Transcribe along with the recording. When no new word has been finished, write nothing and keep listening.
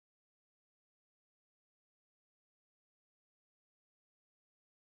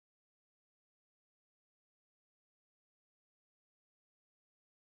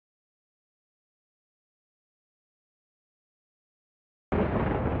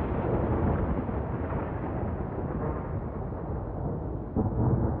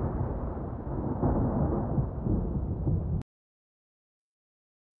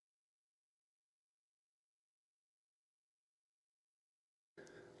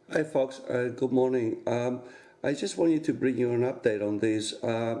Hi folks, good morning. I just wanted to bring you an update on this.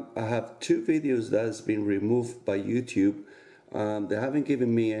 I have two videos that has been removed by YouTube. They haven't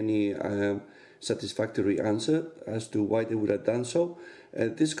given me any satisfactory answer as to why they would have done so.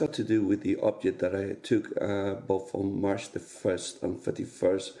 This got to do with the object that I took both on March the 1st and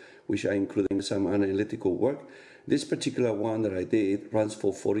 31st, which I included in some analytical work. This particular one that I did runs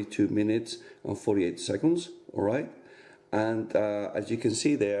for 42 minutes and 48 seconds, all right? And as you can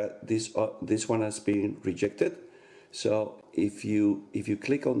see there, this one has been rejected. So if you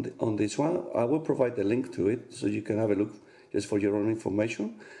click on this one, I will provide the link to it so you can have a look just for your own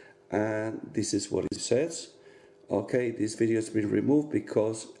information. And this is what it says. Okay, this video has been removed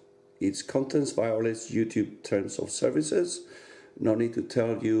because its contents violates YouTube terms of services. No need to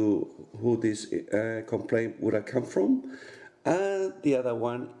tell you who this complaint would have come from. And the other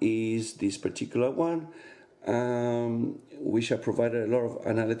one is this particular one. Which I provided a lot of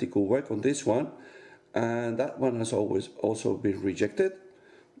analytical work on this one, and that one has also been rejected.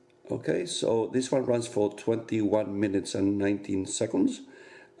 Okay, so this one runs for 21 minutes and 19 seconds,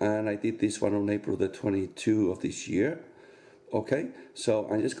 and I did this one on April the 22 of this year. Okay, so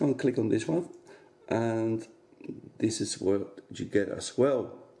I'm just going to click on this one, and this is what you get as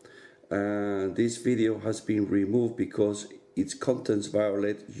well. This video has been removed because its contents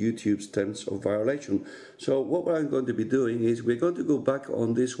violate YouTube's terms of violation. So what I'm going to be doing is we're going to go back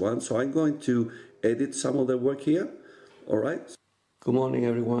on this one. So I'm going to edit some of the work here. All right. Good morning,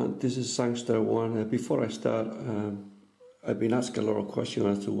 everyone. This is Sangstar1. Before I start, I've been asked a lot of questions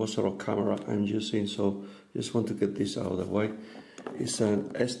as to what sort of camera I'm using. So just want to get this out of the way. It's an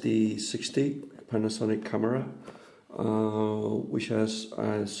SD60 Panasonic camera, which has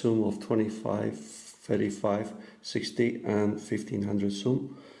a zoom of 25, 35, 60 and 1500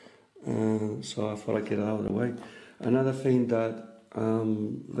 zoom. So I thought I'd get it out of the way. Another thing that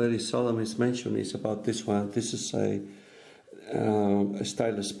very seldom is mentioned is about this one. This is a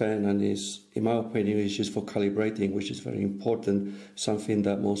stylus pen, and is, in my opinion, is used for calibrating, which is very important, something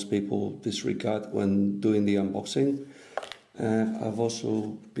that most people disregard when doing the unboxing. I've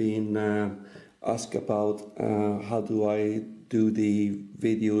also been asked about how do I do the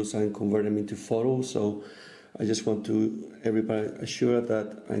videos and convert them into photos. So I just want to everybody assure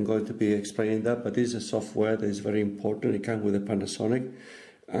that I'm going to be explaining that, but this is a software that is very important. It comes with a Panasonic,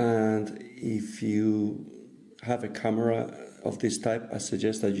 and if you have a camera of this type, I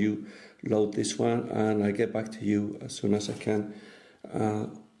suggest that you load this one, and I get back to you as soon as I can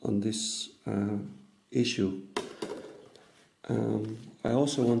on this issue. I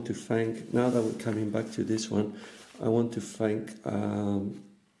also want to thank, now that we're coming back to this one, I want to thank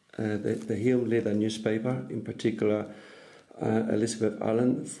the Hill Leader newspaper, in particular Elizabeth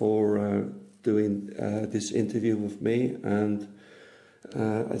Allen, for doing this interview with me. And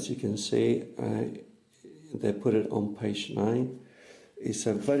as you can see, they put it on page 9. It's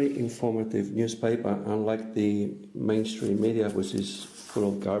a very informative newspaper, unlike the mainstream media, which is full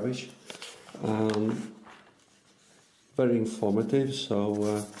of garbage. Very informative,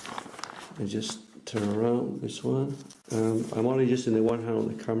 so I just turn around this one. I'm only using the one hand on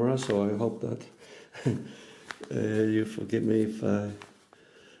the camera, so I hope that you forgive me if I'm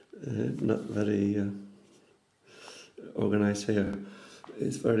not very organized here.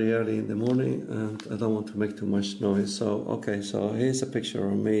 It's very early in the morning and I don't want to make too much noise. So okay, so here's a picture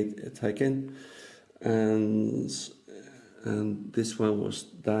of me taken, and this one was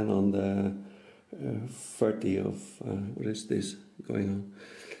done on the 30 of what is this going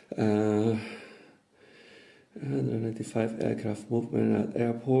on? 195 aircraft movement at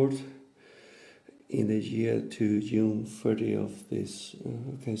airport in the year to June 30 of this.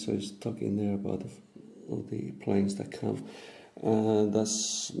 Okay, so it's talking there about all the planes that come.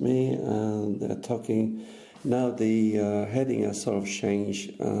 That's me, and they're talking. Now the heading has sort of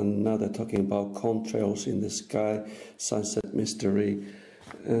changed, and now they're talking about contrails in the sky, sunset mystery.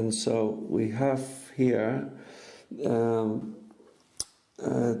 And so we have here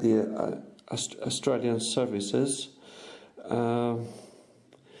the Australian services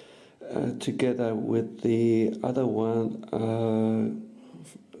together with the other one,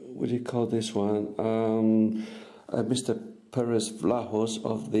 what do you call this one? Mr. Perez Vlahos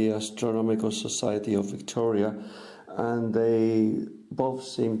of the Astronomical Society of Victoria, and they both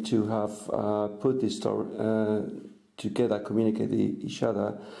seem to have put this story together, communicated each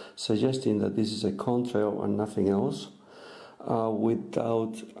other, suggesting that this is a contrail and nothing else,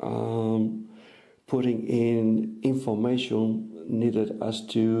 without putting in information needed as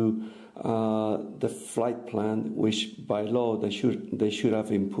to the flight plan, which by law they should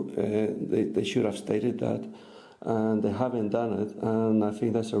have stated that, and they haven't done it, and I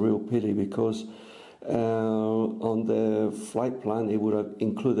think that's a real pity, because on the flight plan it would have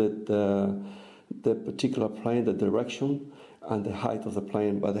included the particular plane, the direction and the height of the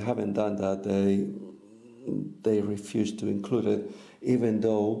plane, but they haven't done that. They refused to include it, even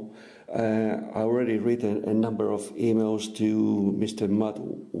though I already written a number of emails to Mr. Matt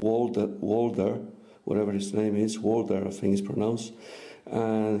Walder, whatever his name is, Walder I think it's pronounced,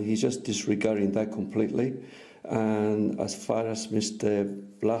 and he's just disregarding that completely. And as far as Mr.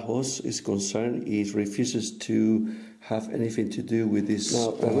 Blahos is concerned, he refuses to have anything to do with this.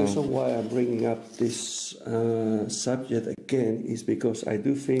 Now, the reason why I'm bringing up this subject again is because I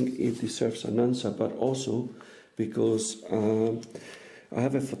do think it deserves an answer, but also because I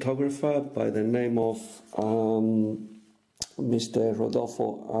have a photographer by the name of Mr.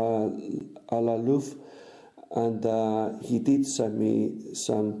 Rodolfo Alalouf, and he did send me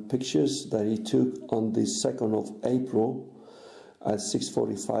some pictures that he took on the 2nd of April at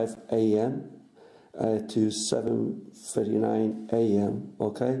 6:45 a.m. To 7:39 a.m.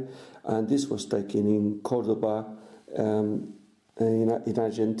 Okay, and this was taken in Cordoba, in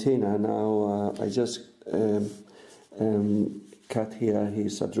Argentina. Now I just cut here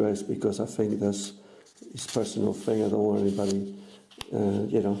his address because I think that's his personal thing. I don't want anybody,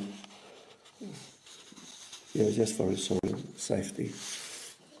 you know. Yeah, just for his own safety.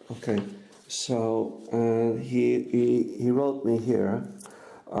 Okay, so he wrote me here.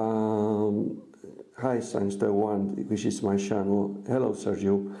 Hi Sangstar1, which is my channel. Hello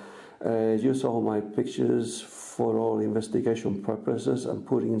Sergio. Use all my pictures for all investigation purposes and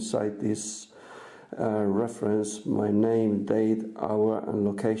put inside this reference my name, date, hour and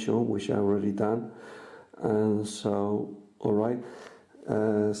location, which I already done. And so, alright,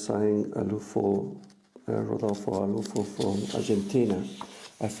 sign Rodolfo Alufo from Argentina.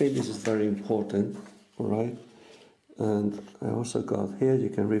 I think this is very important, alright? And I also got here, you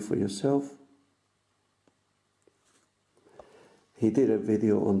can read for yourself. He did a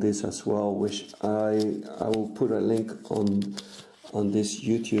video on this as well, which I will put a link on this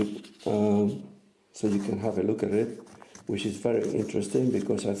YouTube, so you can have a look at it, which is very interesting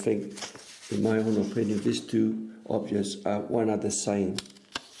because I think, in my own opinion, these two objects are one are the same.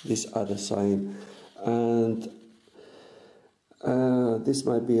 These are the same, and this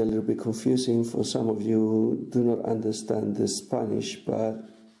might be a little bit confusing for some of you who do not understand the Spanish, but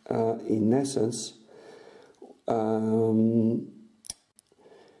in essence,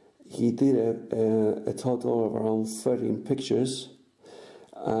 he did a total of around 13 pictures,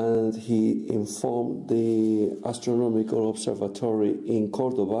 and he informed the Astronomical Observatory in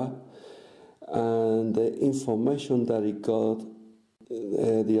Cordoba, and the information that he got,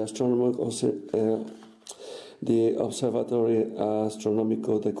 the Observatory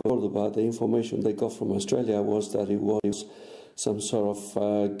Astronomico de Cordoba, the information they got from Australia was that it was some sort of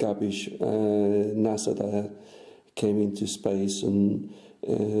garbage NASA that came into space and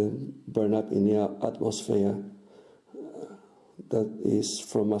burned up in the atmosphere that is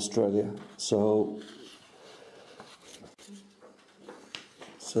from Australia. So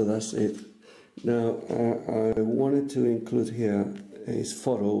that's it. Now I wanted to include here his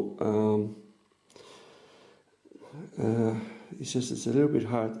photo. It's a little bit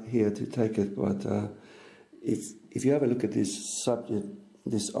hard here to take it, but if you have a look at this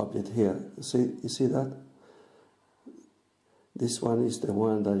object here, you see that? This one is the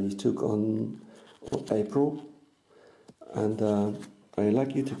one that he took on April, and I'd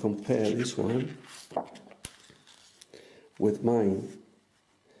like you to compare this one with mine.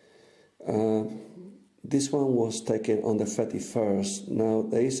 This one was taken on the 31st. Now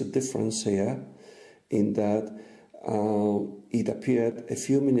there is a difference here in that it appeared a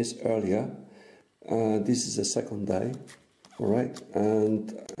few minutes earlier. This is the second day, all right,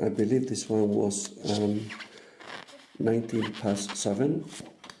 and I believe this one was 7:19.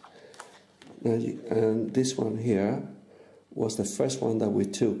 And this one here was the first one that we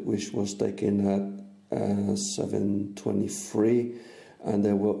took, which was taken at 7:23, and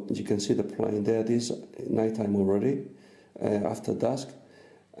there were, you can see the plane there. This is nighttime already, after dusk,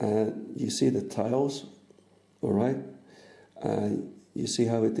 and you see the tiles, all right. You see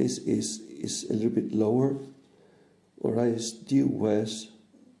how it is a little bit lower, all right. It's due west,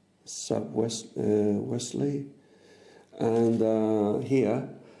 southwest, westerly. And here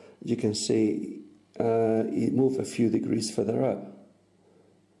you can see it moved a few degrees further up.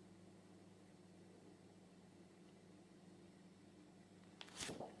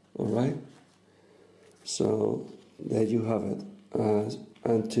 All right, so there you have it.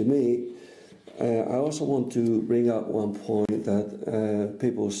 And to me, I also want to bring up one point that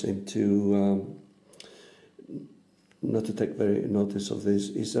people seem to not to take very notice of this,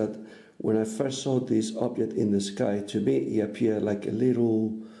 is that when I first saw this object in the sky, to me it appeared like a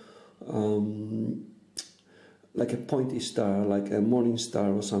little, like a pointy star, like a morning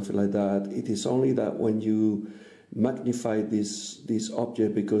star or something like that. It is only that when you magnify this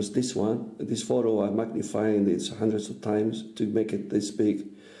object, because this photo I'm magnifying it hundreds of times to make it this big,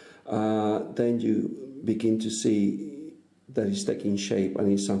 then you begin to see that it's taking shape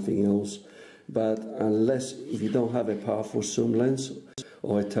and it's something else. But unless, if you don't have a powerful zoom lens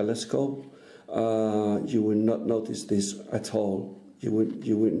or a telescope, you will not notice this at all. You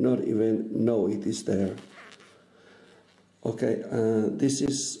would not even know it is there. Okay, this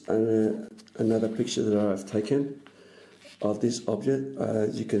is another picture that I've taken of this object.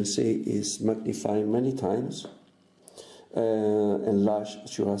 As you can see, it's magnified many times, enlarged,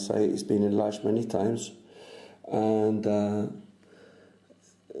 should I say, it's been enlarged many times, and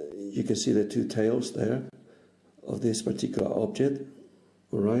you can see the two tails there of this particular object.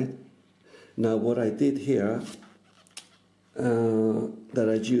 All right. Now, what I did here, that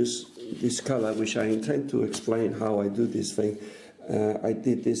I use this color, which I intend to explain how I do this thing. I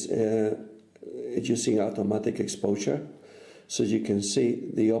did this using automatic exposure, so you can see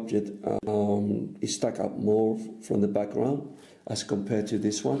the object is stuck up more from the background as compared to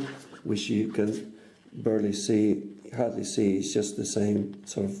this one, which you can barely see, hardly see. It's just the same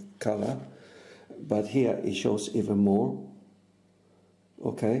sort of color, but here it shows even more.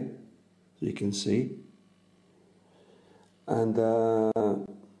 Okay, you can see, and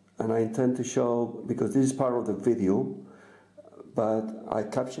I intend to show, because this is part of the video, but I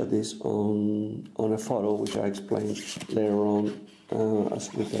captured this on a photo, which I explain later on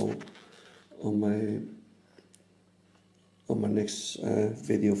as we go on my next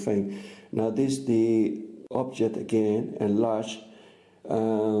video thing. Now the object again enlarged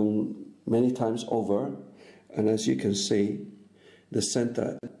many times over, and as you can see, the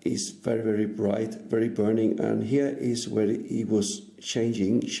center is very, very bright, very burning, and here is where it was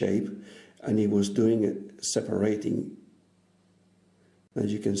changing shape, and it was doing it, separating.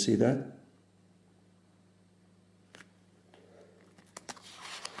 As you can see that.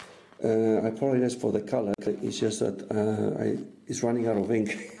 I apologize for the color, it's just that it's running out of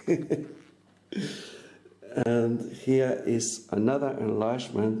ink. And here is another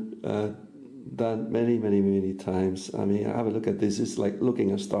enlargement done many, many, many times. I mean, have a look at this. It's like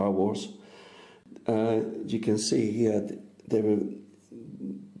looking at Star Wars. You can see here,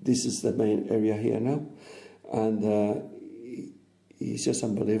 this is the main area here now, and it's just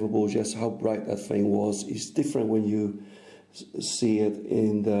unbelievable just how bright that thing was. It's different when you see it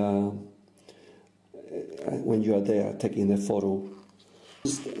in the when you are there taking the photo.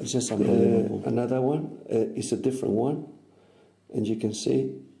 It's just unbelievable. Another one is a different one, and you can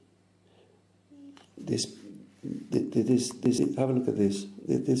see this. Have a look at this.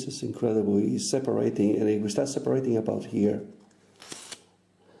 This is incredible. It's separating, and it will start separating about here.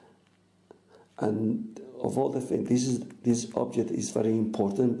 And of all the things, this object is very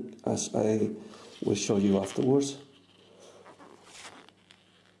important, as I will show you afterwards.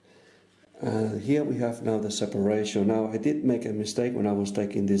 Here we have now the separation. Now, I did make a mistake when I was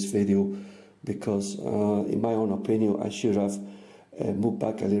taking this video, because in my own opinion I should have moved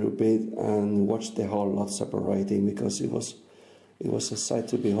back a little bit and watched the whole lot separating, because it was a sight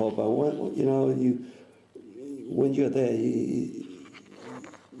to behold. But when you're there, you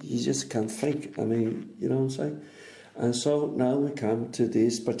just can't think. I mean, you know what I'm saying? And so now we come to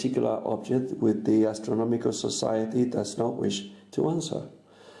this particular object with the Astronomical Society does not wish to answer.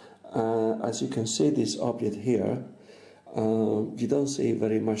 As you can see, this object here, you don't see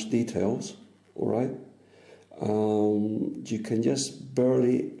very much details, all right? You can just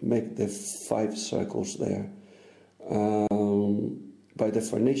barely make the 5 circles there. By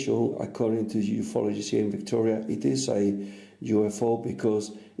definition, according to ufologists here in Victoria, it is a UFO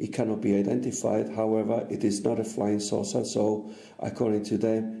because it cannot be identified. However, it is not a flying saucer, so according to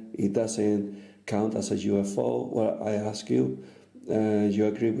them, it doesn't count as a UFO. Well, I ask you, you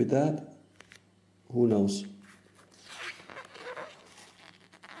agree with that? Who knows?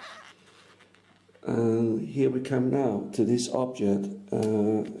 And here we come now to this object.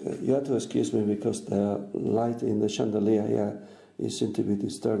 You have to excuse me because the light in the chandelier here is seems to be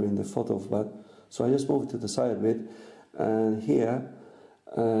disturbing the photo, but so I just moved to the side a bit. And here,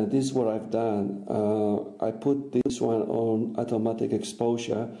 this is what I've done. I put this one on automatic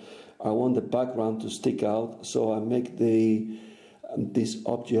exposure. I want the background to stick out, so I make this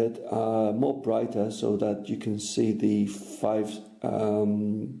object more brighter so that you can see the 5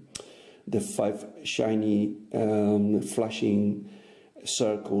 shiny flashing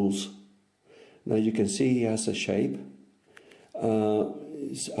circles. Now you can see he has a shape.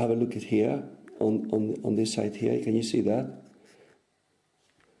 Have a look at here, on this side here. Can you see that?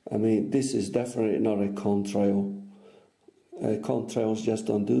 I mean, this is definitely not a contrail. Contrails just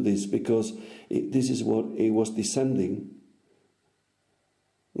don't do this, because this is what it was descending.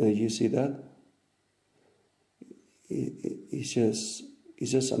 Now you see that? It's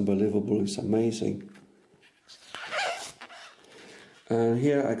just unbelievable. It's amazing. And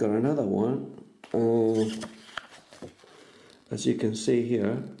here I got another one. As you can see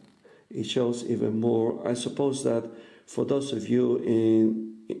here, it shows even more. I suppose that for those of you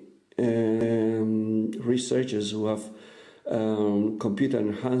in researchers who have computer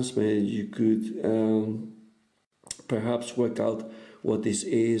enhancement, you could perhaps work out what this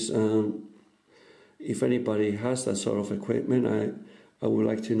is. If anybody has that sort of equipment, I would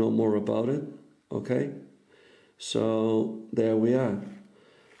like to know more about it. Okay, so there we are.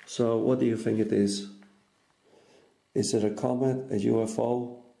 So what do you think it is? Is it a comet, a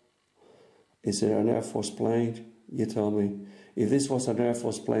UFO? Is it an Air Force plane? You tell me. If this was an Air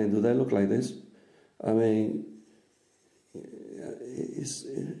Force plane, do they look like this? I mean,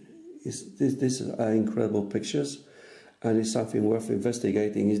 these are incredible pictures, and it's something worth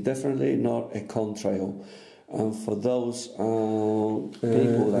investigating. It's definitely not a contrail. For those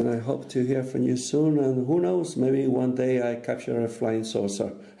people, and I hope to hear from you soon, and who knows, maybe one day I capture a flying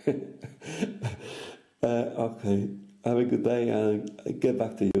saucer. Okay, have a good day and get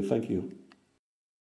back to you. Thank you.